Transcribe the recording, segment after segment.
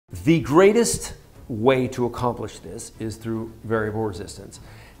The greatest way to accomplish this is through variable resistance.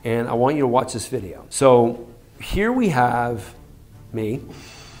 And I want you to watch this video. So here we have me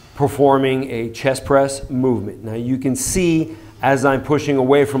performing a chest press movement. Now you can see as I'm pushing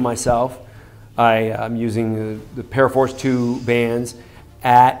away from myself, I'm using the Paraforce 2 bands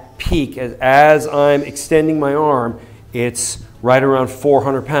at peak. As I'm extending my arm, it's right around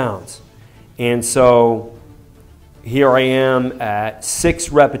 400 pounds. And so here I am at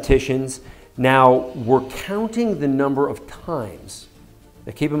 6 repetitions. Now we're counting the number of times.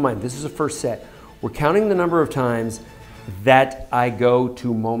 Now keep in mind, this is the first set. We're counting the number of times that I go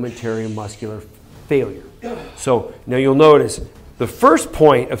to momentary muscular failure. So now you'll notice the first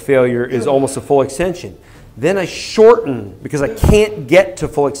point of failure is almost a full extension. Then I shorten, because I can't get to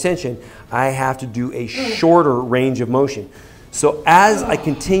full extension, I have to do a shorter range of motion. So as I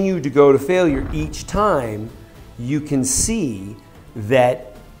continue to go to failure each time, you can see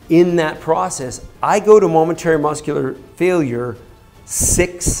that in that process, I go to momentary muscular failure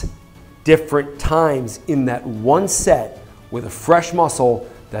 6 different times in that one set with a fresh muscle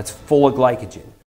that's full of glycogen.